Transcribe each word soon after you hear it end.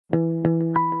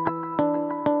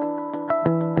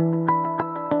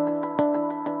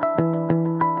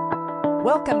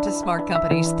Welcome to Smart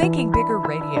Company's Thinking Bigger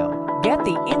Radio. Get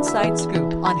the inside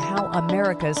scoop on how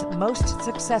America's most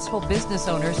successful business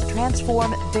owners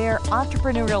transform their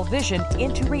entrepreneurial vision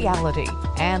into reality.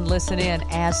 And listen in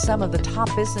as some of the top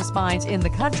business minds in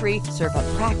the country serve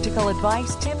up practical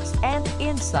advice, tips, and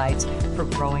insights for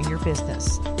growing your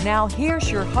business. Now,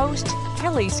 here's your host,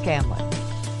 Kelly Scanlon.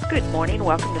 Good morning.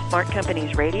 Welcome to Smart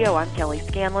Companies Radio. I'm Kelly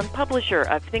Scanlon, publisher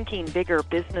of Thinking Bigger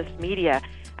Business Media.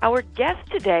 Our guest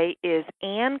today is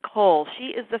Ann Cole. She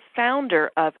is the founder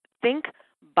of Think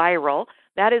Viral.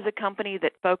 That is a company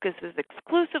that focuses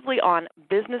exclusively on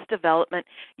business development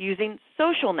using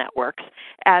social networks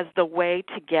as the way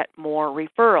to get more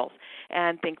referrals.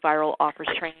 And Think Viral offers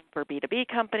training for B2B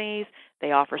companies.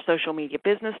 They offer social media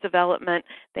business development.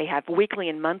 They have weekly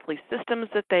and monthly systems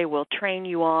that they will train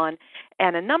you on,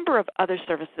 and a number of other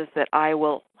services that I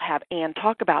will have Ann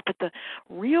talk about. But the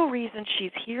real reason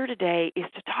she's here today is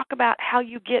to talk about how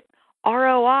you get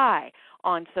ROI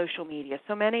on social media.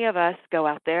 So many of us go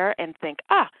out there and think,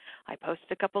 I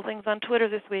posted a couple things on Twitter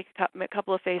this week, a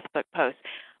couple of Facebook posts.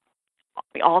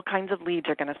 All kinds of leads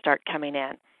are going to start coming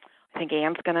in. I think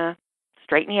Ann's going to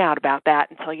straighten you out about that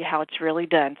and tell you how it's really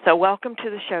done. So welcome to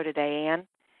the show today, Ann.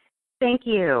 Thank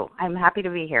you. I'm happy to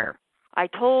be here. I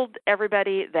told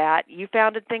everybody that you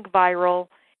founded Think Viral,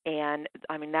 and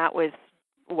that was,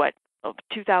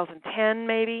 2010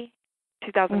 maybe?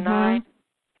 2009?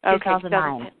 Mm-hmm.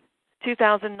 Okay,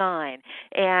 2009.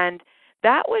 And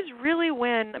that was really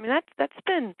when, that's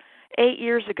been 8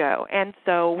 years ago. And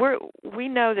so we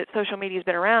know that social media has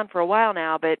been around for a while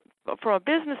now, but from a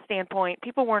business standpoint,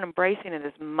 people weren't embracing it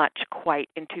as much quite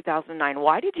in 2009.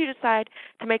 Why did you decide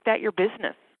to make that your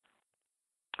business?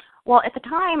 Well, at the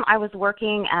time, I was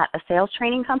working at a sales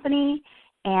training company,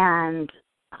 and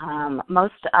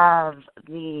most of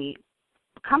the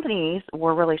companies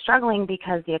were really struggling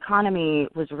because the economy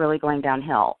was really going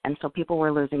downhill. And so people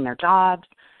were losing their jobs,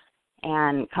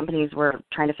 and companies were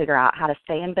trying to figure out how to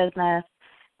stay in business.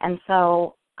 And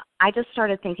so I just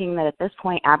started thinking that at this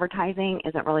point, advertising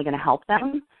isn't really going to help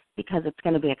them because it's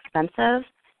going to be expensive,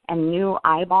 and new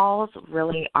eyeballs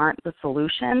really aren't the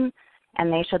solution,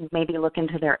 and they should maybe look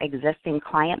into their existing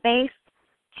client base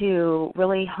to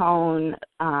really hone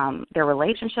their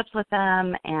relationships with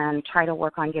them and try to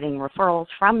work on getting referrals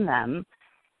from them.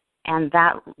 And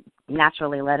that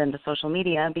naturally led into social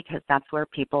media because that's where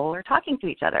people are talking to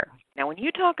each other. Now, when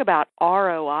you talk about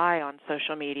ROI on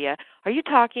social media, are you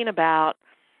talking about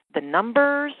the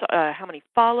numbers, how many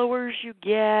followers you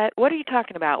get? What are you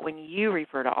talking about when you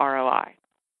refer to ROI?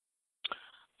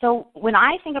 So when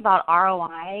I think about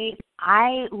ROI,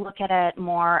 I look at it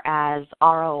more as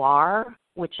ROR,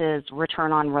 which is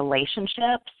return on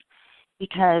relationships,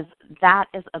 because that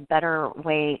is a better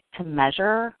way to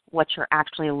measure what you're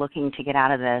actually looking to get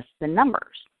out of this than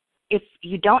numbers. If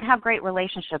you don't have great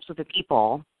relationships with the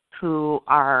people who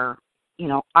are,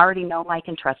 already know, like,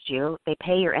 and trust you, they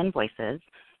pay your invoices,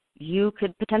 you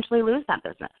could potentially lose that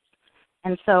business.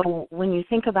 And so when you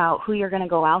think about who you're going to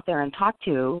go out there and talk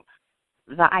to,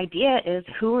 the idea is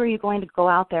who are you going to go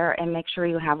out there and make sure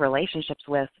you have relationships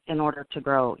with in order to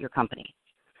grow your company.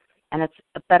 And it's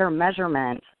a better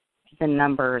measurement than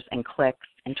numbers and clicks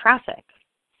and traffic.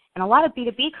 And a lot of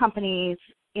B2B companies,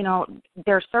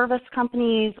 they're service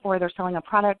companies or they're selling a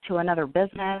product to another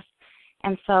business.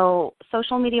 And so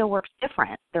social media works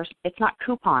different. It's not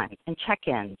coupons and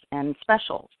check-ins and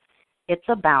specials. It's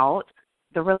about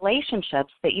the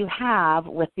relationships that you have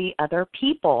with the other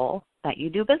people that you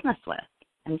do business with.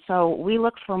 And so we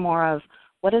look for more of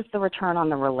what is the return on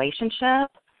the relationship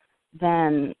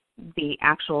than the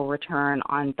actual return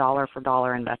on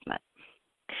dollar-for-dollar investment.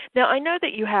 Now, I know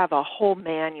that you have a whole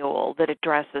manual that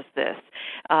addresses this,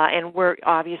 and we're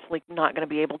obviously not going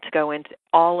to be able to go into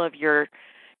all of your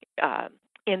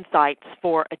insights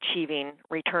for achieving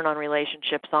return on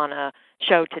relationships on a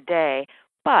show today,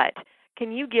 but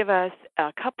can you give us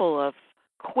a couple of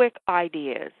quick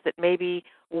ideas that maybe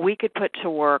we could put to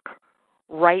work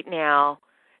right now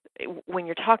when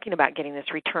you're talking about getting this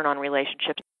return on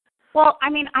relationships? Well,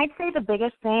 I'd say the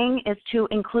biggest thing is to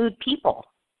include people.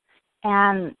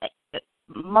 And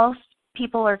most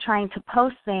people are trying to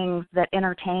post things that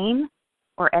entertain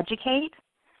or educate,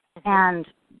 and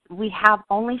we have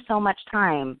only so much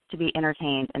time to be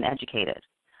entertained and educated.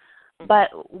 But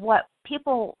what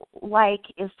people like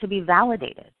is to be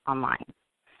validated online.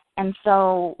 And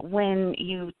so when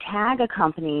you tag a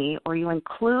company or you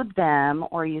include them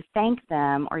or you thank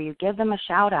them or you give them a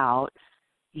shout out,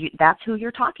 that's who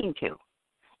you're talking to.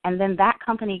 And then that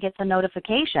company gets a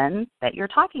notification that you're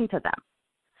talking to them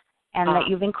and that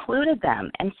you've included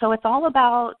them. And so it's all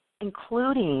about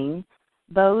including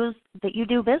those that you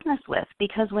do business with,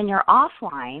 because when you're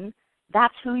offline,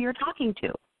 that's who you're talking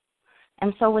to.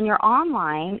 And so when you're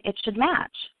online, it should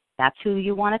match. That's who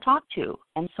you want to talk to.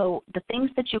 And so the things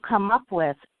that you come up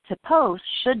with to post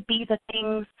should be the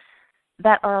things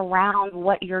that are around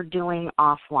what you're doing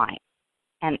offline.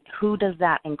 And who does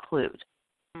that include?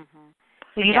 Mm-hmm.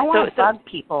 So you don't want to bug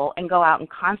people and go out and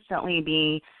constantly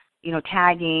be,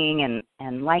 tagging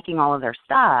and liking all of their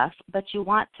stuff, but you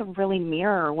want to really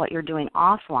mirror what you're doing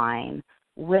offline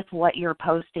with what you're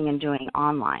posting and doing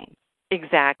online.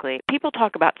 Exactly. People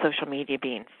talk about social media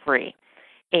being free,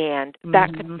 and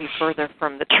that couldn't be further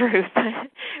from the truth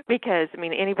because,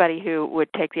 anybody who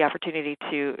would take the opportunity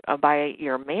to buy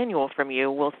your manual from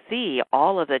you will see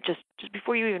all of it just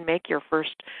before you even make your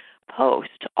first post,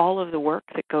 all of the work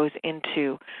that goes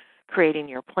into creating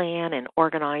your plan and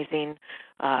organizing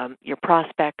your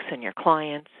prospects and your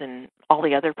clients and all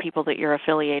the other people that you're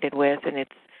affiliated with, and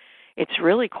it's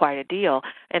really quite a deal.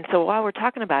 And so while we're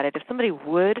talking about it, if somebody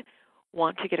would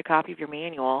want to get a copy of your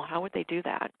manual, how would they do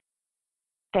that?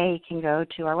 They can go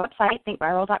to our website,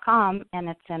 thinkviral.com, and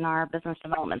it's in our business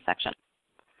development section.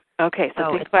 Okay,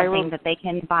 so it's something that they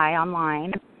can buy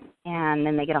online, and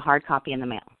then they get a hard copy in the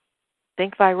mail.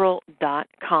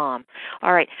 thinkviral.com.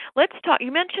 All right, let's talk.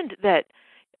 You mentioned that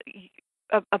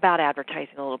about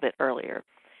advertising a little bit earlier.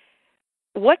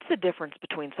 What's the difference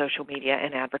between social media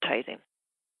and advertising?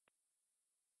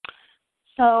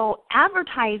 So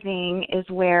advertising is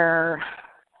where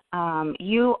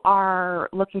you are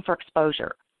looking for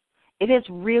exposure. It is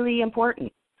really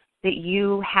important that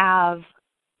you have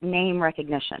name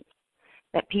recognition,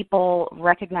 that people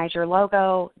recognize your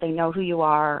logo, they know who you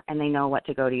are, and they know what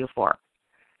to go to you for.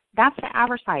 That's the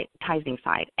advertising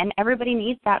side, and everybody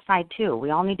needs that side too.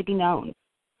 We all need to be known.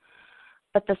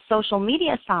 But the social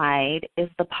media side is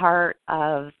the part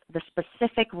of the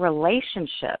specific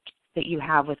relationships that you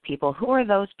have with people. Who are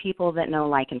those people that know,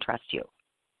 like, and trust you?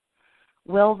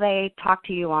 Will they talk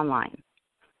to you online?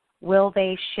 Will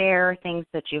they share things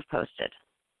that you've posted?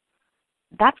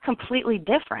 That's completely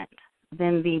different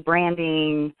than the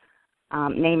branding,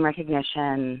 name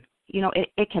recognition.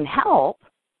 It can help,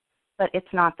 but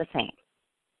it's not the same.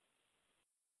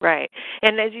 Right.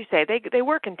 And as you say, they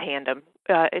work in tandem.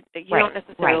 You don't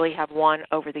necessarily have one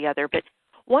over the other. But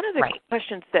one of the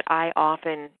questions that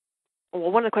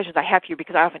one of the questions I have for you,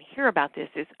 because I often hear about this,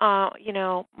 is,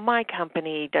 my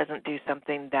company doesn't do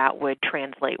something that would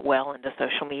translate well into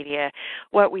social media.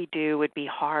 What we do would be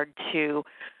hard to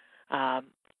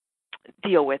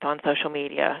deal with on social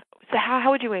media. So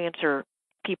how would you answer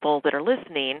people that are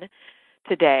listening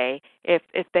today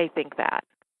if they think that?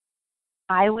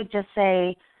 I would just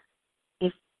say,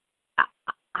 if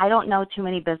I don't know too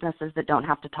many businesses that don't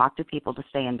have to talk to people to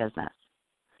stay in business.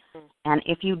 Mm-hmm. And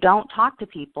if you don't talk to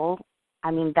people,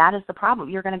 that is the problem.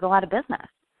 You're going to go out of business.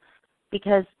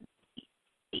 Because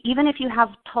even if you have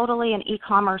totally an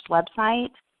e-commerce website,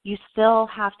 you still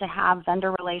have to have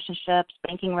vendor relationships,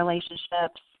 banking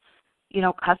relationships,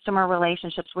 customer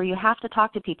relationships where you have to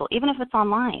talk to people. Even if it's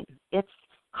online, it's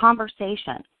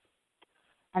conversation.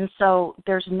 And so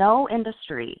there's no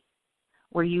industry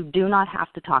where you do not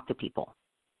have to talk to people.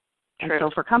 True. And so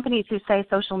for companies who say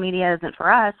social media isn't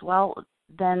for us, well,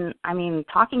 then,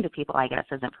 talking to people, I guess,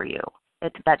 isn't for you.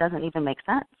 That doesn't even make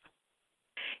sense.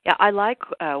 Yeah, I like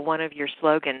one of your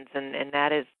slogans, and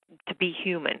that is to be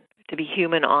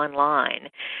human online.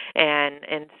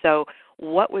 And so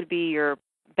what would be your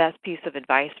best piece of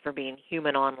advice for being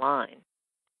human online?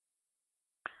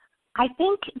 I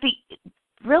think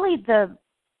the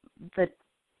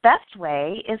best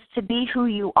way is to be who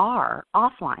you are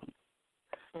offline,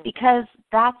 because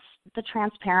that's the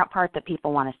transparent part that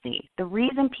people want to see. The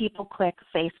reason people click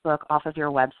Facebook off of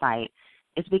your website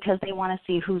is because they want to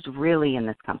see who's really in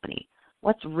this company,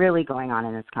 what's really going on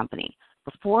in this company.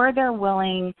 Before they're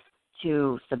willing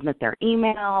to submit their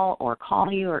email or call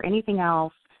you or anything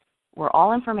else, we're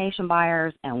all information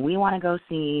buyers, and we want to go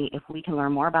see if we can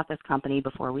learn more about this company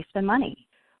before we spend money.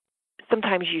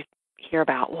 Sometimes you hear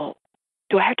about, well,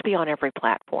 do I have to be on every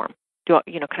platform? Can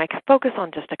I focus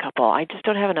on just a couple? I just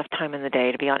don't have enough time in the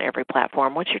day to be on every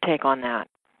platform. What's your take on that?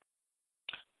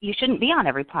 You shouldn't be on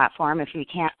every platform if you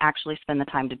can't actually spend the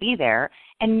time to be there,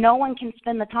 and no one can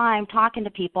spend the time talking to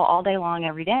people all day long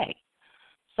every day.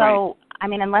 So,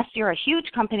 unless you're a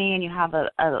huge company and you have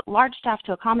a large staff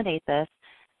to accommodate this,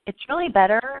 it's really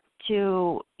better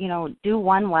to, do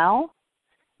one well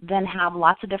than have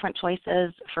lots of different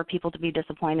choices for people to be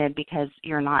disappointed because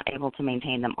you're not able to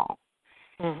maintain them all.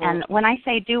 Mm-hmm. And when I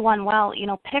say do one well,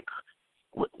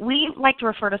 we like to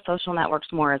refer to social networks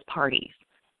more as parties,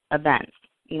 events.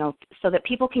 so that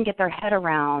people can get their head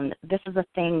around this is a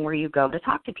thing where you go to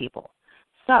talk to people.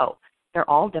 So they're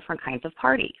all different kinds of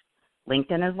parties.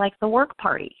 LinkedIn is like the work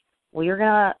party. Well, you're going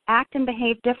to act and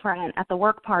behave different at the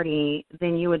work party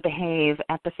than you would behave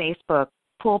at the Facebook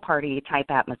pool party type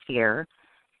atmosphere.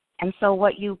 And so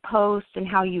what you post and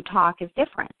how you talk is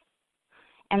different.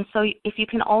 And so if you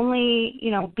can only,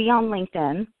 be on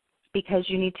LinkedIn because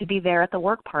you need to be there at the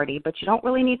work party, but you don't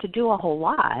really need to do a whole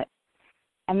lot.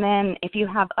 And then if you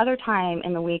have other time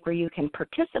in the week where you can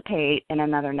participate in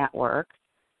another network,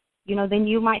 then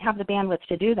you might have the bandwidth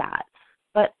to do that.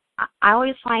 But I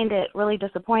always find it really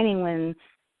disappointing when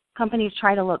companies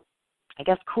try to look,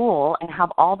 cool and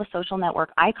have all the social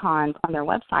network icons on their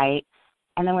website,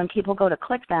 and then when people go to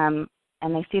click them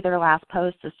and they see their last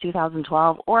post is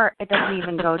 2012, or it doesn't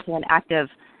even go to an active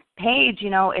page,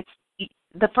 it's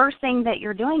the first thing that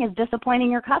you're doing is disappointing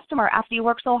your customer after you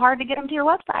work so hard to get them to your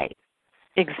website.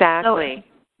 Exactly.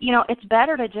 So, it's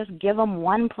better to just give them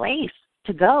one place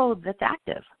to go that's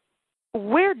active.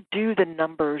 Where do the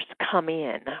numbers come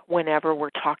in whenever we're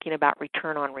talking about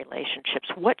return on relationships?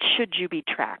 What should you be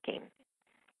tracking?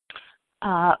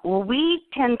 Well, we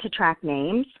tend to track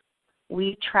names.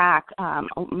 We track,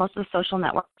 most of the social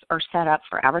networks are set up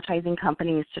for advertising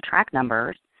companies to track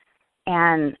numbers,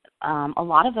 and a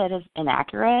lot of it is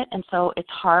inaccurate, and so it's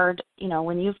hard,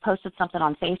 when you've posted something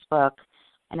on Facebook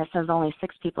and it says only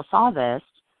 6 people saw this,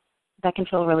 that can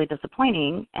feel really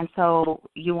disappointing, and so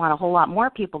you want a whole lot more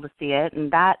people to see it,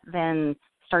 and that then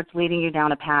starts leading you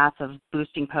down a path of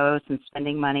boosting posts and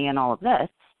spending money and all of this,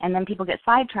 and then people get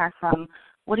sidetracked from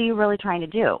what are you really trying to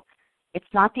do? It's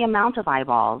not the amount of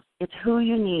eyeballs, it's who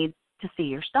you need to see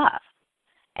your stuff.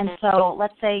 And so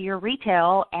let's say you're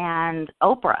retail and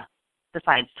Oprah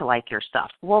decides to like your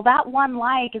stuff. Well, that one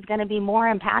like is going to be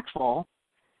more impactful,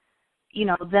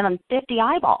 than 50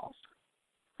 eyeballs.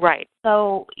 Right.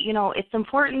 So, it's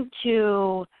important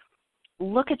to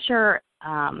look at your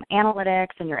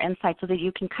analytics and your insights so that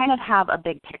you can kind of have a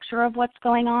big picture of what's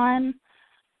going on.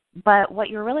 But what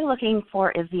you're really looking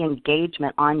for is the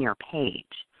engagement on your page.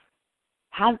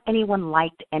 Has anyone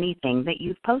liked anything that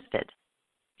you've posted?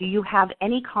 Do you have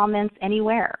any comments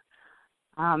anywhere?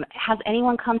 Has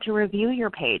anyone come to review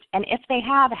your page? And if they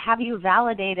have you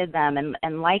validated them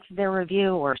and liked their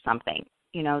review or something?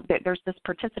 There's this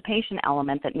participation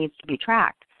element that needs to be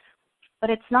tracked. But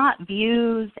it's not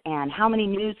views and how many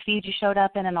news feeds you showed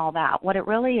up in and all that. What it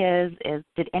really is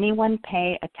did anyone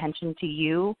pay attention to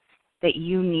you that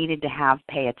you needed to have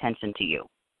pay attention to you?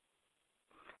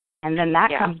 And then that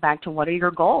comes back to what are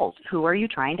your goals? Who are you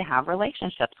trying to have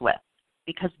relationships with?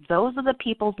 Because those are the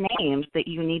people's names that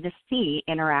you need to see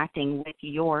interacting with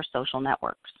your social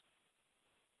networks.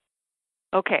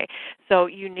 Okay, so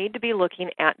you need to be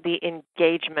looking at the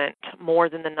engagement more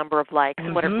than the number of likes. Mm-hmm.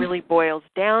 And what it really boils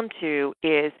down to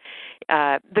is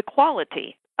the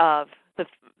quality of the,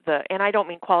 and I don't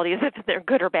mean quality as if they're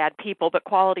good or bad people, but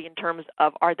quality in terms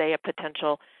of are they a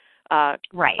potential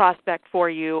prospect for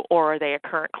you, or are they a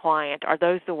current client? Are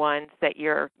those the ones that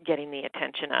you're getting the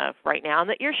attention of right now and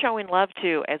that you're showing love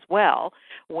to as well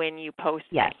when you post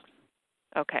Yes. things?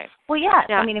 Okay. Well, yes.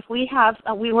 Now, if we have,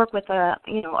 we work with a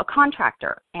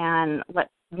contractor, and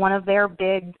one of their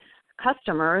big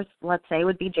customers, let's say,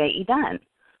 would be J.E. Dunn.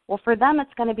 Well, for them,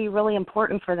 it's going to be really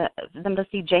important for them to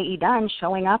see J.E. Dunn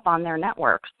showing up on their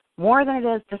networks more than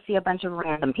it is to see a bunch of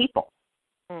random people.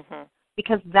 Mm-hmm.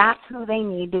 Because that's who they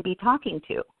need to be talking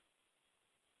to.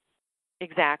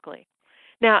 Exactly.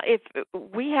 Now, if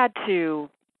we had to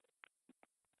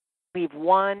leave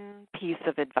one piece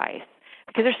of advice,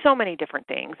 because there's so many different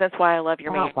things. That's why I love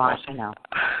your Oh gosh, I know.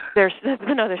 There's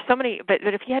so many, but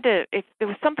if there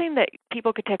was something that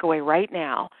people could take away right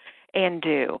now and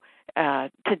do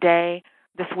today,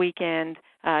 this weekend,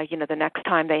 the next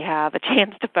time they have a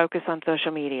chance to focus on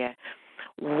social media,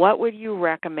 what would you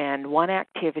recommend, one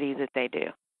activity that they do?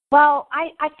 Well,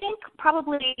 I think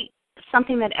probably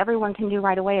something that everyone can do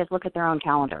right away is look at their own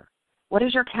calendar. What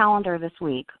is your calendar this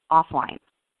week offline?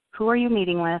 Who are you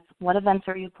meeting with? What events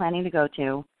are you planning to go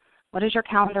to? What does your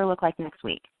calendar look like next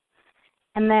week?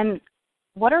 And then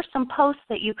what are some posts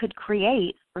that you could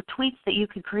create or tweets that you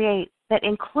could create that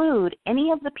include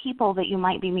any of the people that you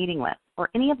might be meeting with or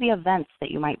any of the events that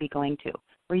you might be going to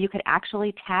where you could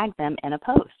actually tag them in a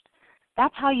post?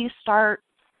 That's how you start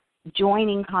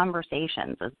joining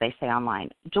conversations, as they say online.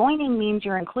 Joining means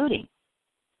you're including.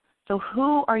 So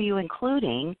who are you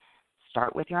including?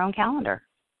 Start with your own calendar.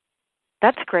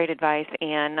 That's great advice,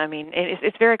 Ann. I mean,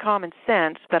 it's very common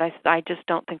sense, but I just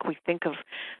don't think we think of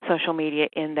social media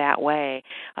in that way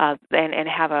and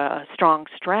have a strong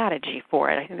strategy for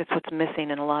it. I think that's what's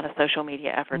missing in a lot of social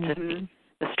media efforts. Mm-hmm.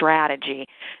 the strategy.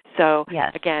 So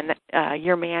yes. again,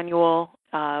 your manual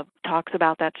talks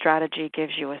about that strategy,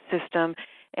 gives you a system,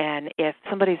 and if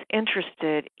somebody's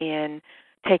interested in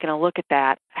taking a look at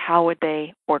that, how would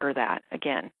they order that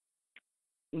again?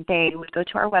 They would go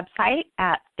to our website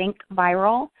at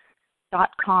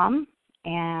thinkviral.com,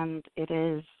 and it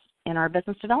is in our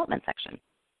business development section.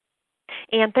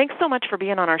 Ann, thanks so much for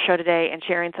being on our show today and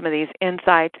sharing some of these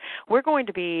insights. We're going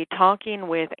to be talking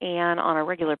with Ann on a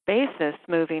regular basis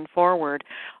moving forward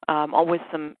with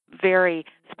some very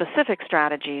specific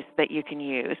strategies that you can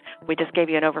use. We just gave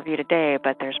you an overview today,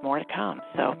 but there's more to come.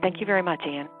 So thank you very much,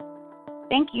 Ann.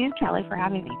 Thank you, Kelly, for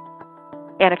having me.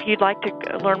 And if you'd like to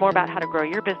learn more about how to grow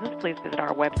your business, please visit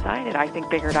our website at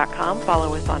ithinkbigger.com.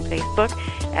 Follow us on Facebook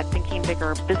at Thinking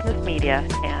Bigger Business Media,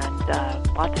 and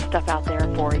lots of stuff out there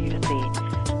for you to see.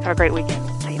 Have a great weekend.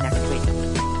 See you next week.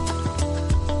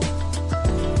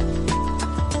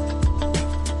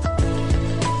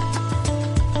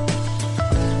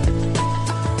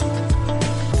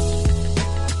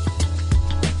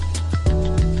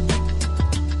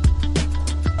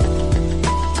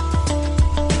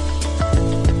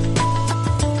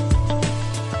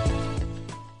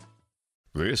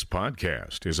 This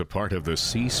podcast is a part of the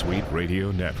C-Suite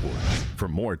Radio Network. For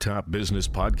more top business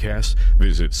podcasts,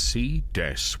 visit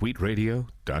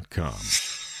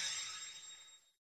c-suiteradio.com.